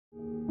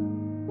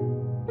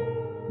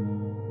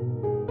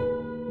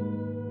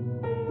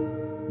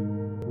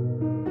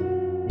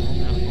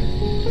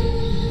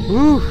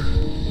Woo!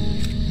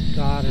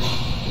 Got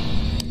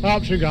her.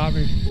 Oh, she got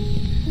me.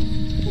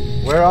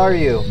 Where are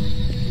you?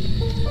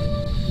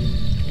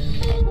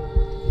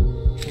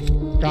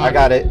 I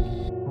got it.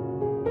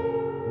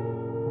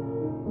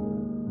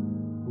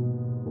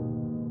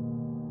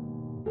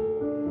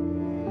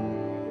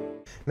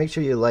 Make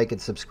sure you like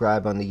and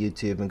subscribe on the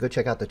YouTube and go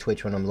check out the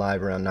Twitch when I'm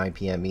live around 9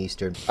 p.m.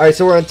 Eastern. Alright,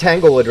 so we're on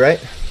Tanglewood, right?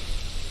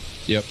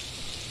 Yep.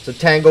 So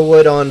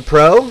Tanglewood on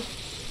Pro?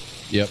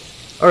 Yep.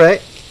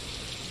 Alright.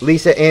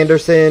 Lisa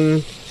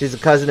Anderson. She's a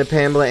cousin of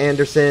Pamela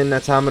Anderson.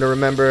 That's how I'm going to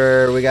remember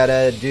her. We got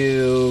to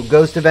do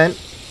Ghost Event,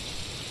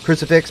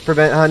 Crucifix,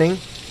 Prevent Hunting,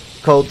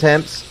 Cold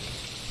Temps,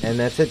 and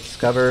that's it.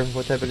 Discover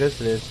what type of ghost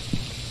it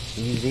is.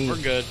 Easy. We're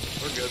good.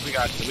 We're good. We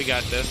got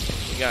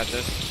this. We got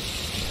this.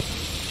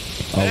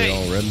 Are Hey. we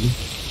all ready?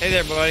 Hey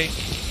there, buddy.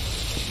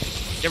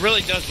 It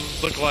really does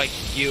look like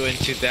you in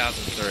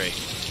 2003.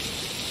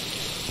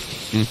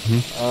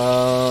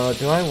 Mm-hmm.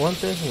 Do I want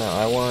this? No,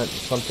 I want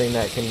something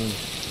that can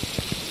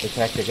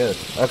detect a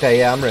ghost. Okay,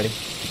 yeah, I'm ready.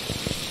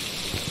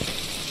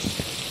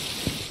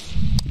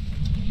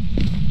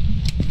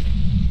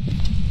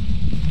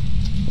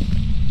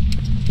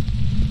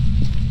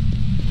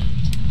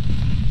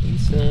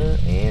 Lisa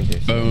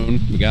Anderson. Bone.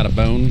 We got a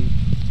bone.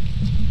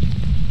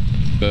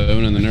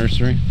 Bone in the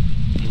nursery.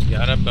 He's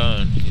got a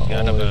bone. He's got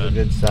a Always bone. a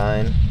good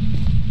sign.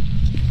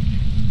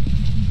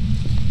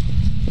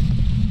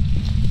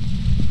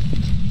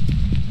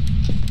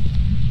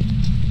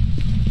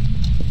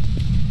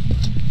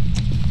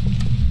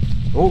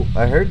 Oh,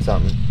 I heard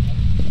something.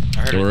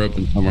 I heard Door it.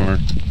 open somewhere.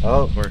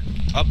 Oh, We're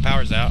up.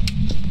 Power's out.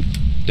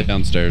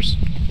 Downstairs.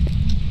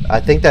 I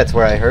think that's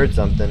where I heard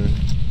something.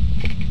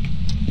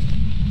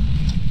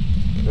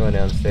 Going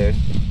downstairs.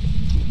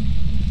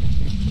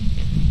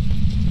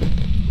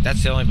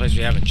 That's the only place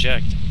we haven't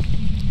checked.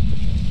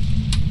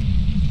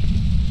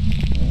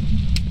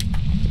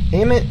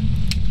 Damn it.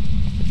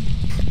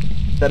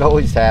 That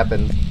always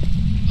happens.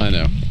 I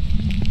know.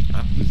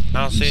 I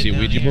don't see it See a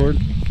down Ouija here. board?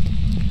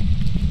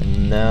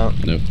 No.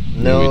 Nope.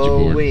 No Ouija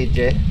board.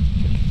 Ouija.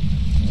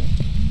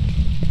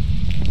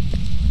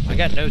 I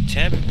got no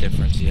temp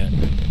difference yet.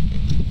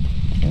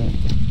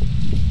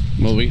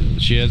 Well, we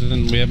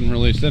haven't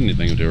really said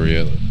anything to her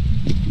yet.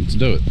 Let's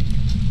do it.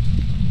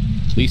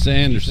 Lisa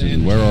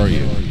Anderson, where are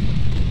you?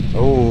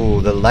 Oh,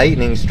 the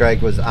lightning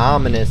strike was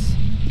ominous.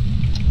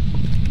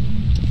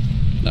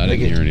 I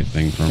didn't hear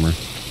anything from her.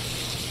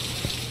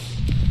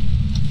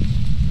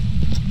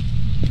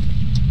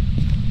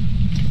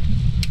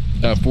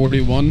 Uh,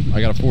 41.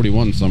 I got a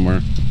 41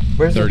 somewhere.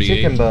 Where's 38. the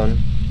chicken bone?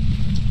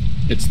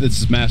 This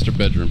is master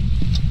bedroom.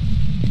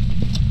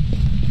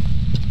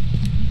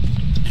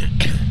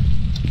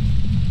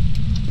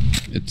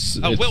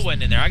 Oh, Will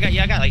went in there. I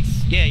got like,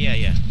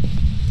 yeah.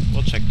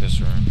 We'll check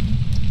this room.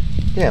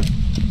 Yeah.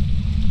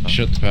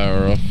 Shut the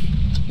power off.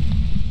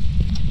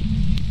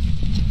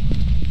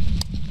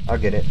 I'll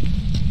get it.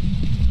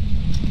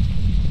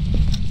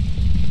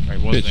 Or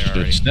he wasn't Bitch, there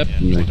already. step Yeah,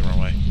 in went there. the wrong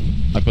way.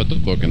 I put the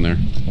book in there.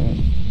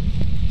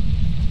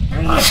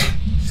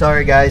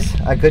 Sorry guys,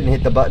 I couldn't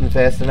hit the button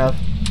fast enough.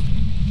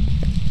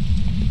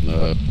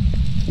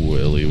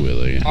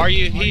 Willy. Are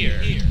you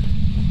here?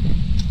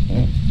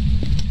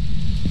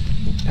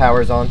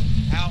 Power's on.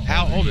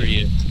 How old are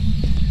you?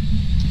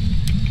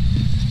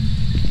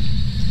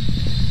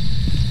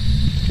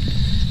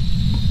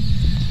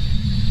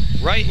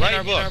 Right in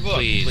our book,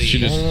 please. She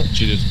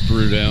just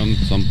threw down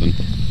something.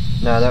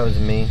 No, that was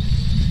me.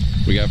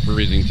 We got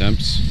freezing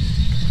temps.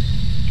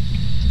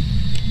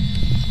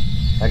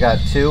 I got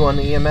 2 on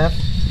the EMF.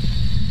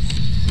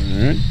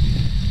 Alright.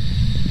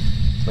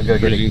 We'll go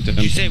get Freezing it. temps.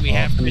 Did you say we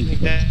have freezing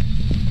temps?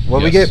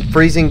 What we Yes. get?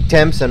 Freezing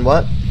temps and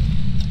what?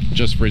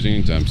 Just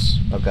freezing temps.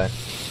 Okay.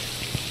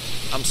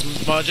 I'm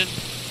smudging.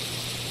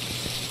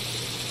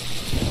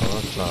 Well,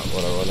 that's not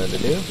what I wanted to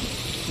do.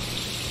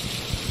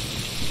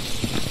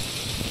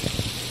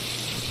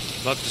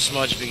 Let the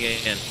smudge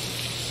begin.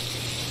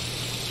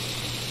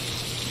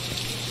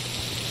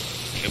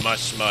 You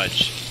must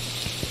smudge.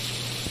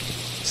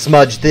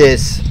 Smudge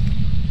this.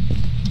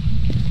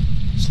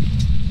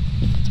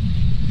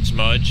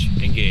 Smudge,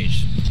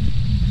 engaged.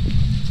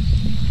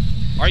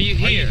 Are you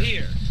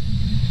here?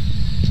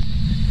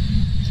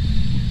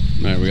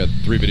 Alright, we got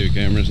 3 video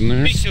cameras in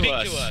there. Speak to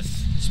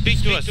us.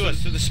 Speak to us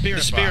through the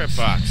spirit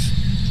box.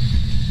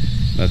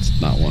 That's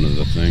not one of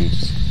the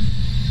things.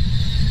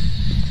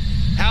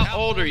 How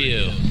old are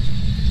you?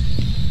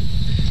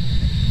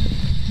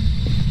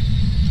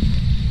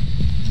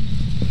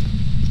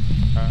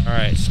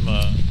 Alright,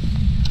 smudge.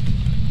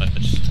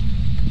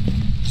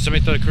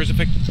 Somebody throw a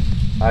crucifix?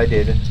 I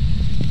did.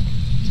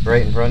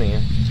 Right in front of you.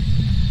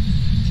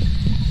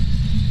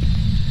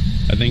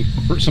 I think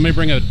somebody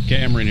bring a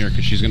camera in here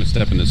because she's gonna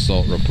step in this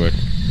salt real quick.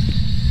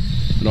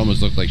 It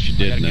almost looked like she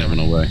did and then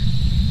went away.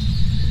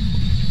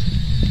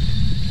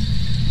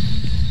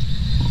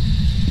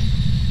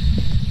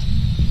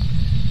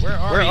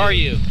 Where are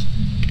you?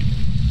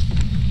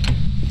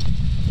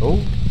 Oh.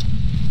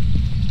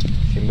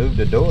 She moved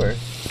a door.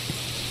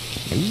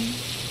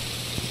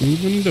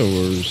 Moving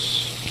doors.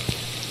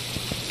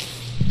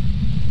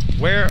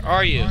 Where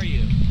are you?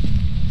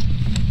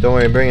 Don't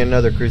worry, bring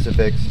another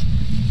crucifix.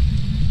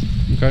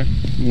 Okay.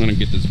 I'm gonna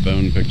get this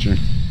bone picture.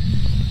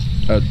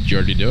 Did you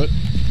already do it?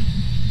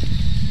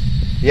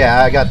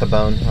 Yeah, I got the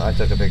bone. I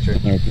took a picture.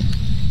 Okay.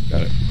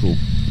 Got it. Cool.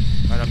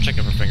 Alright, I'm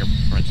checking for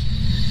fingerprints.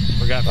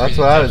 We got That's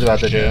what I was about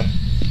to do.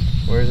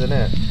 Where's it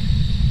at?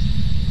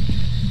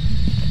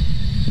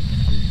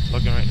 I'm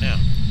looking right now.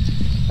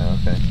 Oh,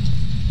 okay.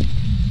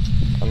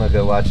 I'm gonna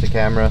go watch the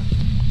camera.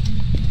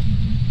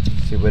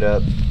 See what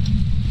up.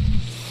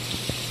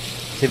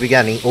 See if we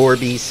got any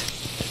Orbeez.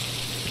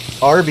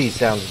 Arby's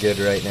sounds good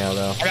right now,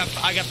 though.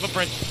 I got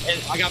footprints. And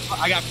I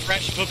got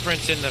fresh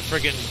footprints in the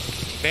friggin'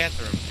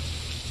 bathroom.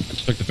 I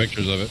took the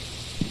pictures of it.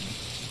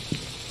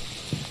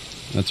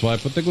 That's why I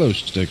put the glow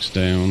sticks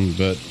down,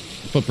 but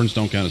footprints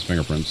don't count as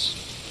fingerprints.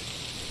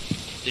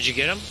 Did you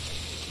get them?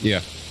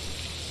 Yeah.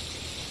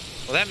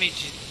 Well, that means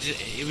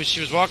she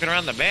was walking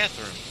around the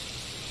bathroom.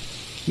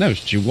 No,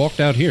 she walked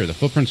out here. The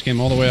footprints came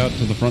all the way out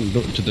to the front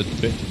door, to the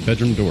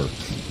bedroom door.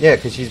 Yeah,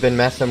 because she's been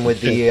messing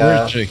with the.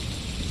 Where is she?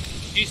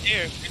 She's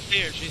here. She's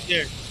here. She's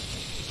here.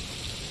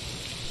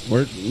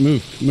 Where?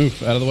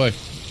 Move out of the way.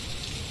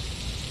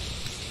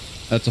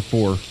 That's a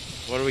 4.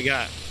 What do we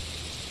got?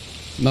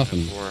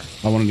 Nothing. 4.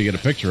 I wanted to get a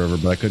picture of her,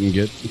 but I couldn't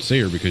see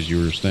her because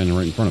you were standing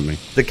right in front of me.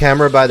 The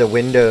camera by the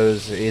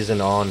windows isn't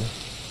on.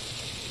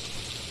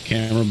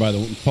 Camera by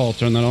the... Paul,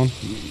 turn that on.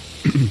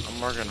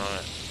 I'm working on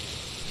it.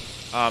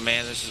 Oh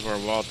man, this is where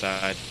Walt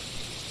died.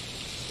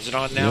 Is it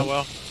on now, Yep.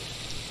 Will?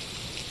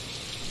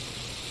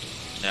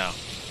 No.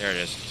 There it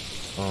is.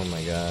 Oh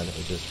my god,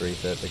 it just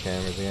reset the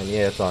cameras again.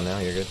 Yeah, it's on now,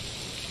 you're good.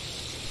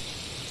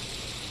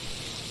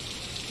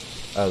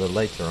 Oh, the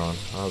lights are on.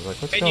 I was like,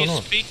 what's Can going you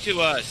on? speak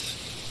to us?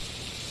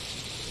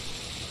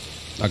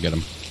 I'll get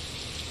him.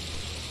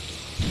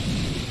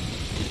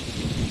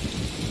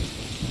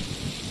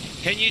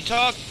 Can you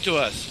talk to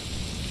us?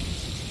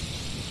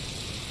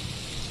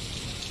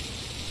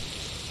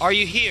 Are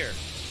you here?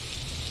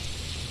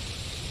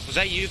 Was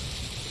that you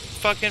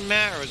fucking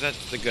Matt, or was that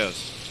the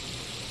ghost?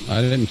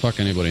 I didn't fuck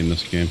anybody in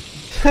this game.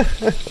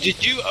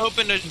 Did you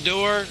open a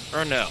door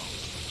or no?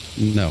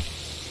 No.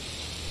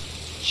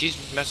 She's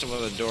messing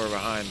with a door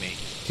behind me.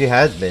 She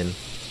has been.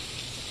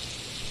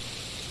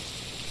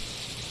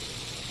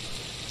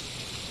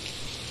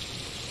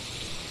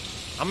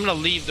 I'm gonna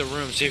leave the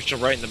room, see if she'll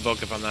write in the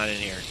book if I'm not in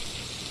here.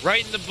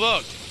 Write in the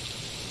book!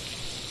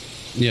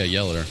 Yeah,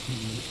 yell at her.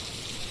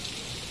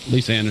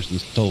 Lisa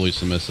Anderson's totally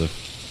submissive.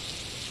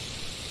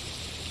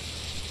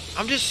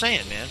 I'm just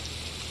saying, man.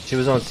 She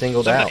was on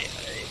singled out.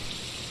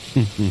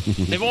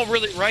 They won't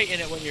really write in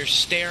it when you're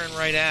staring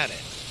right at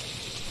it.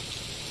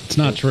 It's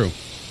not true.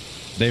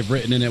 They've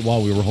written in it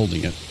while we were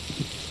holding it.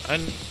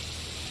 And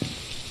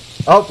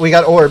Oh, we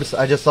got orbs.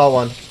 I just saw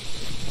one.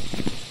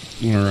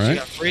 All you right.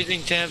 got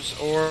freezing temps,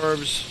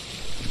 orbs.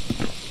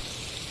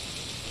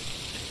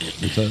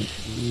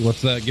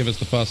 What's that give us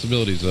the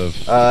possibilities of?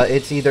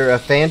 It's either a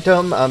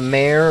phantom, a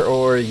mare,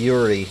 or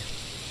Yuri.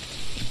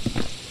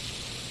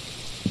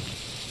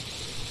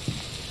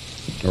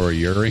 Or a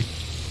Yuri?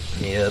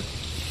 Yep.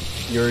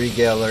 Yuri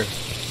Geller.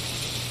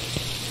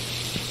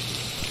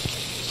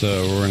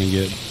 So we're going to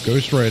get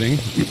ghost writing,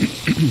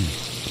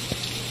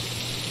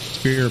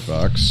 spirit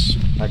box,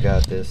 I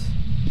got this.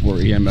 or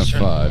EMF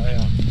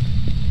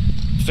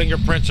 5.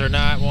 Fingerprints are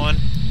not one.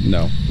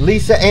 No.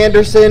 Lisa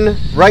Anderson,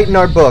 write in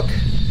our book.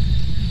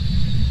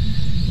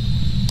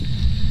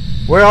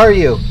 Where are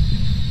you?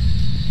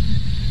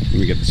 Let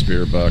me get the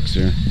spirit box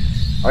here.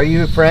 Are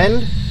you a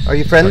friend? Are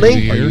you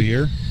friendly? Are you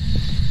here?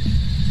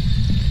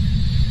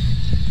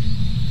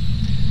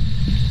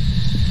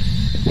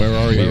 Where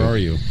are you? Where are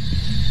you?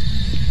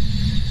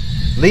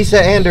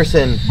 Lisa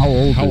Anderson. How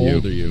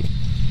old are you?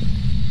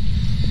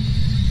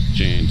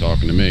 She ain't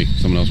talking to me.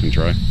 Someone else can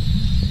try.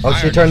 Oh,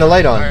 she turned the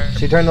light on.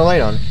 She turned the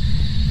light on.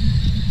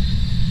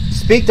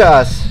 Speak to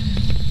us.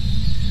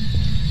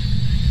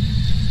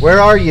 Where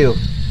are you?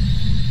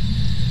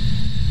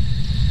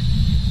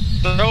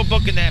 Throw a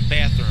book in that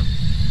bathroom.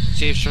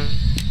 See if she...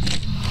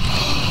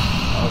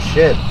 Oh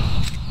shit.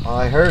 Oh,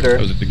 I heard her.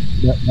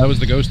 That was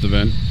the ghost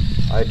event.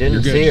 I didn't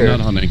You're good. see She's her. not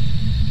hunting.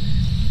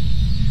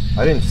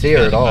 I didn't see her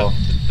at all.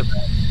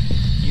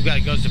 You got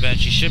a ghost event.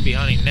 She should be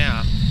hunting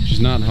now. She's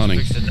not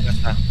hunting.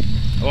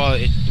 Well,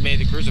 it made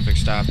the crucifix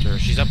stopped her.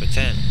 She's up at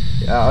 10.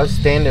 Yeah, I was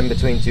standing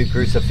between two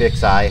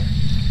crucifixi.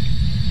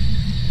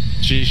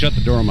 She shut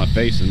the door on my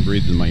face and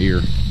breathed in my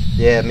ear.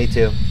 Yeah, me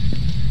too.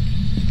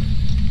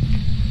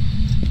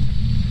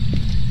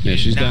 Yeah,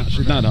 she's not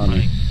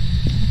hunting.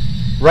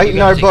 Write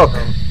in our book.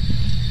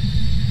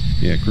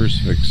 Yeah,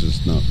 crucifix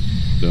is not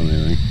doing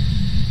anything.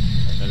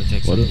 I gotta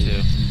take some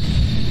too.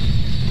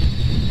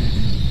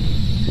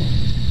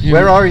 Yeah,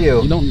 Where are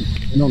you? You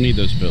don't need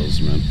those pills,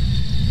 man.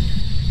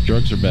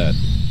 Drugs are bad.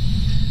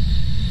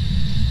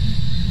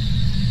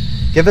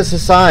 Give us a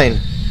sign.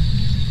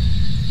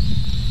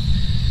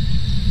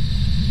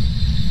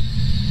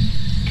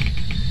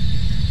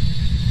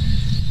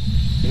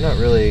 You're not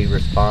really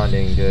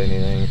responding to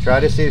anything. Try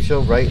to see if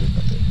she'll write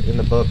in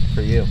the book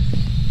for you.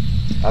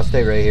 I'll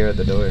stay right here at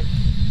the door.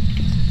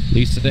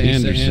 Lisa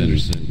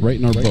Anderson. Right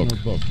in our book.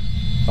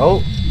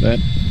 Oh,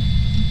 That's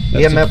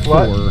EMF a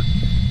what?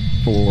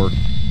 4.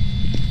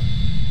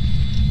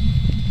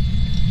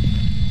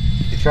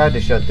 You tried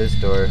to shut this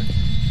door.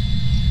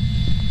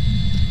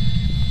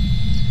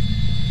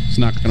 It's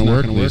not gonna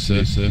work,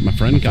 Lisa. My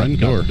friend got the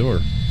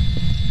door.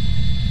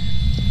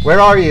 Where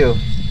are you?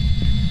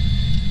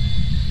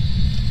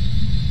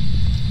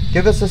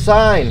 Give us a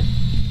sign.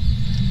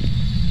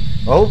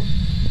 Oh,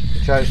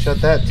 you try to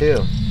shut that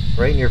too.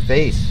 Right in your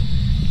face.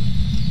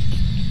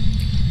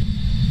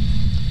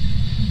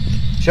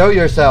 Show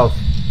yourself.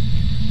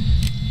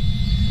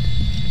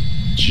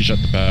 She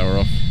shut the power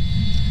off.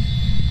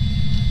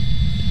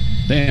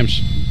 Damn,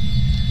 she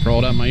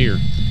crawled out my ear.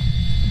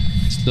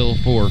 Still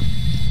 4.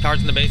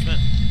 Car's in the basement.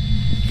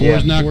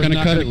 4's not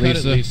gonna cut it,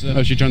 Lisa.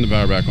 Oh, she turned the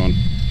power back on.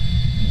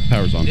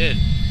 Power's on. She did.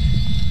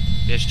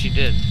 Yes, she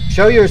did.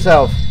 Show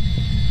yourself.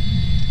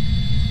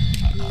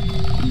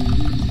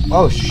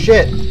 Oh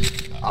shit.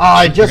 Oh,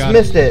 I just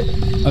missed it.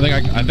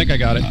 I think I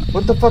got it.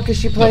 What the fuck is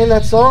she playing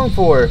that song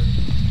for?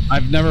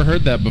 I've never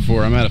heard that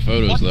before. I'm out of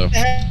photos though. What the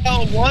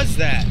hell was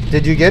that?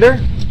 Did you get her?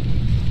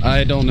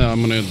 I don't know.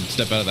 I'm gonna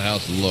step out of the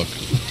house and look.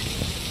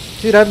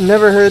 Dude, I've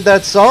never heard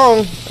that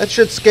song. That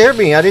shit scared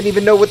me. I didn't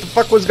even know what the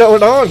fuck was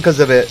going on because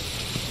of it.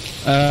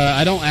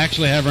 I don't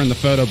actually have her in the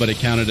photo, but it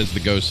counted as the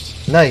ghost.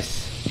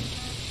 Nice.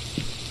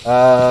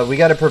 We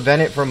gotta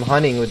prevent it from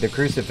hunting with the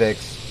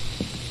crucifix.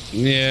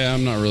 Yeah,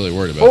 I'm not really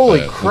worried about Holy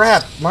that.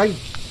 crap, my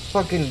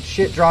fucking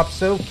shit dropped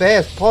so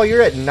fast. Paul,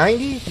 you're at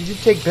 90? Did you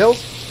take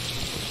pills?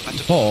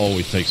 Paul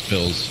always takes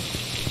pills.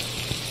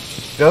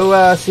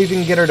 Go see if you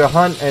can get her to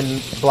hunt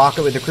and block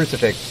it with the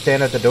crucifix.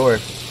 Stand at the door.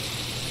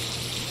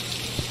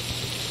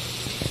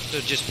 So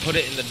just put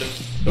it in the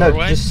No,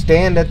 doorway? just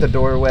stand at the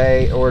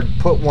doorway or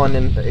put one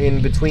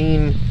in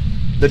between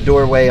the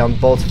doorway on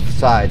both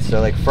sides.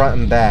 So like front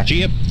and back.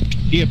 She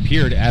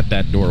appeared at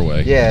that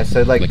doorway. Yeah,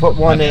 so like put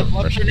one in.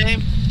 What's your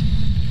name?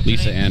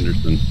 Lisa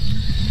Anderson.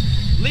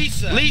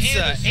 Lisa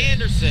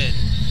Anderson.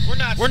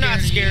 We're not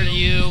scared of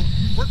you.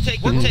 We're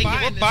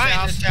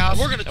buying this house.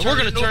 We're gonna turn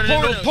it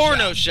into a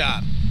porno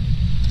shop.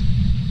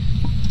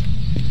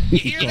 You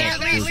hear that,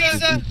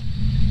 Lisa?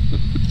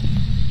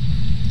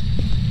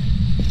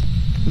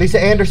 Lisa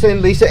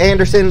Anderson, Lisa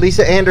Anderson,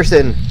 Lisa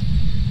Anderson.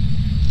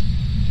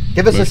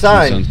 Give us a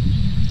sign.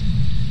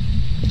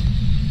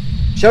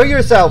 Show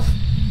yourself.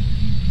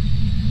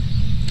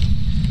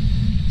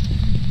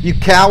 You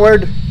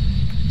coward.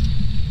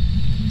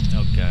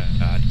 Oh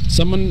God.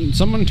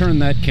 Someone turn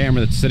that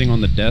camera that's sitting on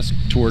the desk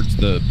towards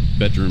the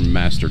bedroom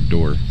master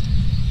door.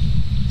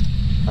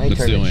 I ain't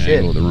That's the turning only shit.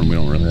 angle of the room we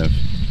don't really have.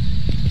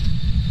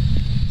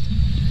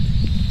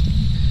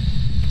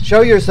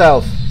 Show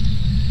yourself.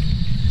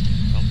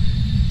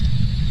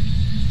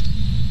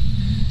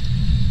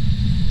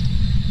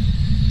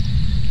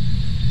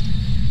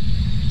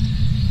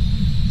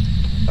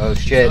 Oh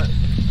shit.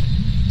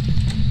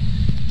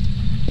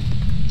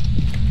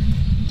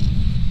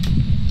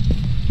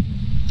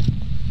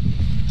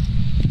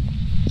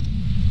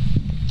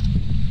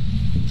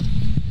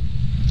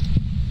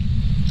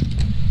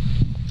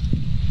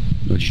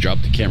 Would you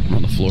drop the camera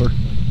on the floor?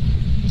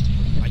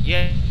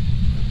 Yeah,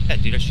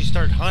 dude. She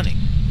started hunting.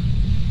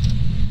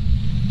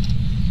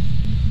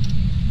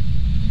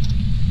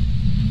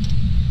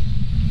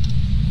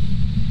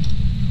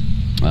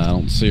 I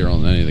don't see her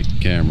on any of the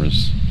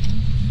cameras.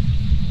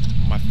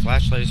 My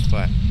flashlight is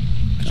flat.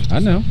 I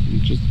know.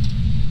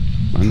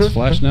 Mine's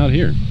flashing out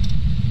here.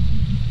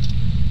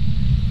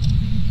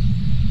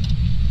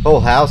 Whole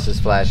house is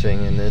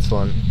flashing in this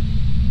one.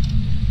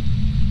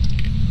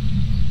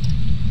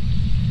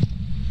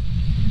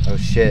 Oh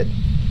shit.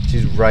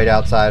 She's right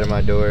outside of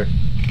my door.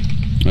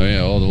 Oh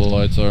yeah, all the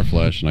lights are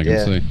flashing. I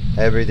can see.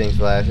 Everything's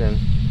flashing.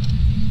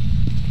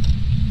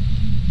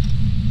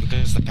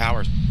 Because the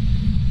power's...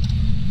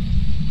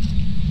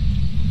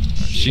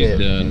 She's Shit,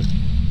 done. man.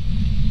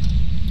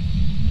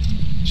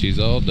 She's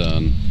all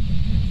done.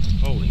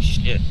 Holy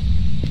shit.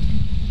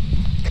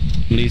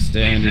 Lisa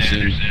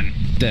Anderson.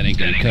 That ain't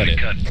gonna cut it.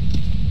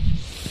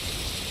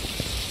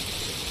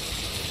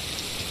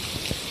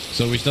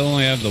 So we still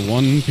only have the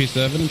one piece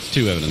of evidence?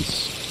 2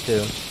 evidence.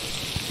 2.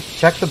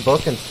 Check the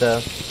book and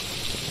stuff.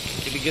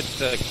 Did we get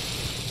the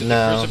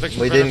No, crucifix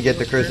we didn't get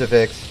the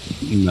crucifix.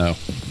 No.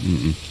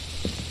 Mm-mm.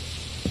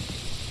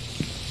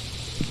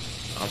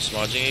 I'm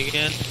smudging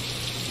again.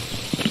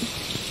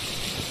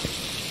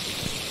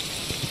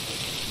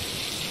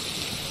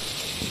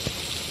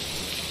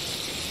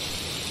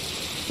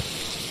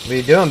 What are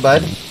you doing,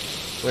 bud?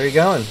 Where are you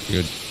going?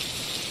 Good.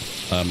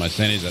 My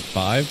sanity's at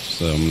 5,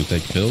 so I'm gonna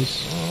take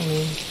pills.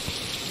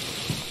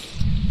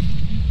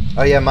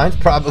 Oh yeah, mine's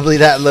probably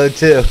that low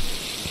too.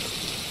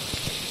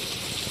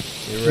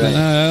 You're right.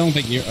 I don't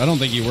think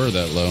you were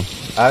that low.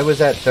 I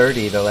was at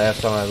 30 the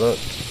last time I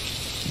looked.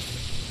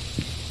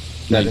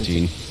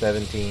 19.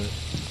 17.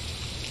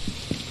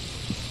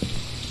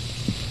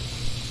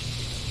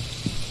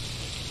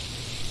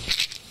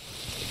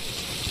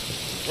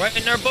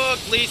 Right in our book,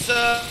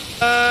 Lisa.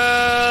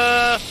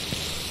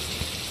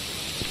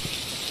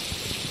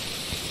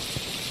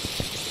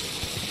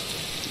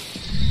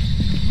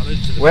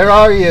 to the... Where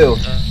are you?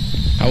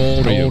 How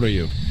old are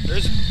you?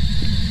 There's...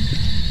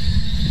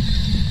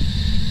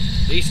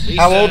 Lisa,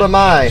 How old am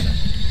I?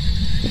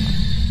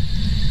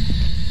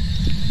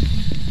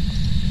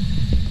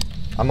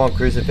 I'm on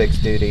crucifix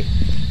duty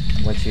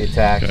when she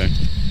attacks. Okay.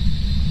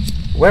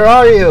 Where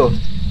are you?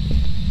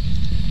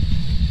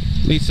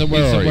 Lisa,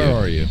 where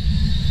are you?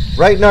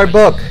 Right in our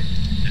book.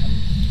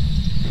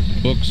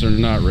 Books are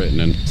not written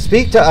in.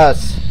 Speak to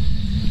us.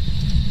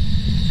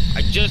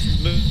 I just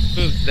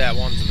moved that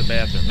one to the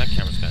bathroom. That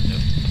camera's kind of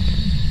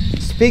new.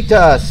 Speak to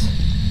us.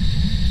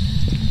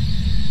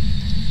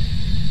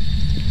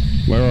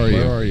 Where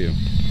are you?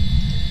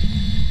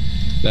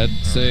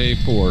 That's a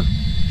 4.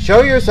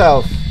 Show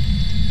yourself.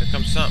 Here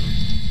comes something.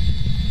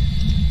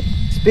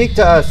 Speak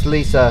to us,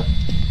 Lisa.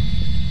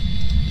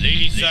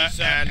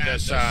 Lisa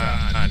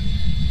Anderson.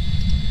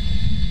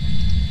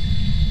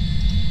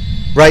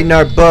 Right in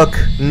our book,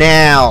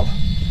 now.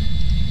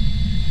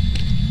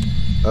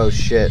 Oh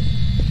shit.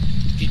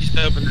 She just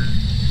opened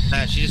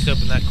that. She just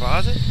opened that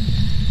closet.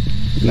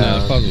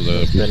 No, the closet was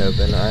It's open. been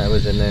open. I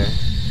was in there.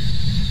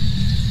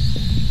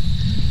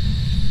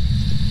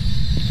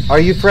 Are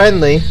you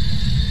friendly?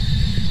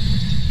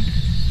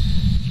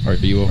 Are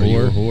you a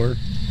whore?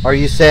 Are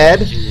you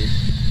sad?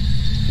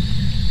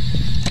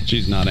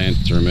 She's not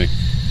answering me.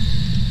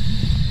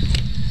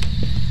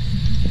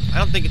 I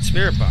don't think it's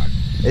Spirit Box.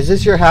 Is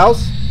this your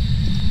house?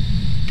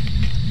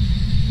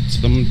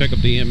 Someone pick up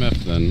the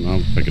EMF then.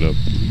 I'll pick it up.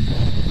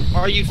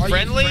 Are you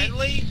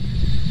friendly?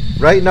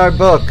 Right in our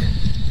book.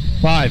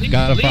 5.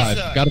 Got a 5.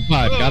 Lisa. Got a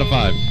 5. Got a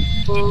 5.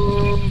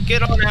 Ooh,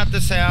 get on out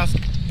this house.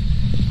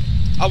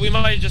 Oh, we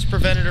might have just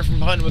prevented her from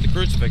hunting with a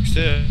crucifix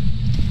too.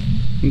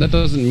 That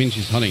doesn't mean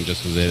she's hunting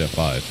just because they hit a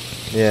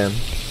 5. Yeah.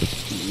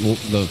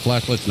 The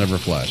flashlights never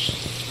flash.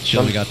 She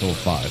only got to a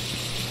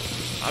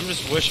 5. I'm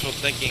just wishful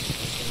thinking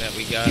that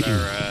we got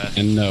our.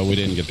 And no, we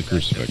didn't get the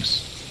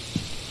crucifix.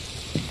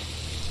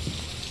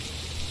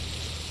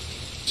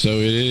 So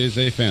it is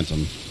a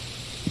phantom.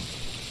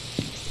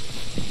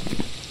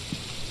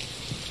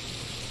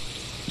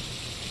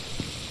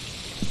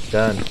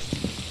 Done.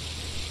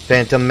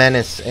 Phantom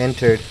Menace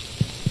entered.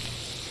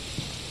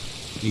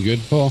 You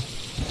good, Paul?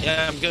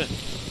 Yeah, I'm good.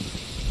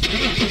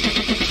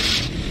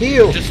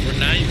 Heal. Just for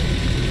now.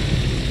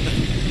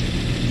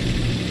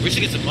 We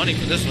should get some money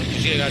for this one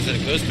because you guys had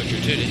a ghost picture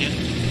too, didn't you?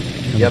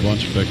 And Yep. a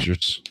bunch of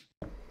pictures.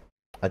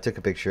 I took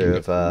a picture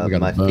of We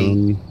got my a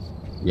phone. feet.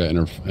 We got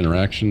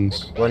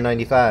interactions.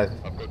 195.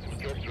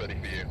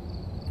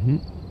 Mm-hmm.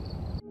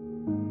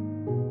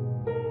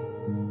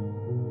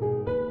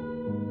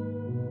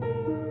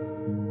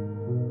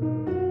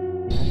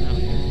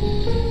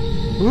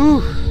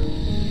 Woo.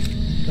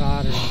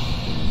 Got her.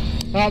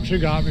 Oh, she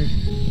got me.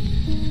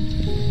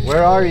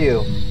 Where are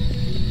you?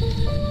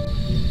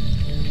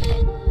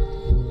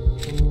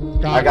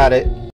 I got it.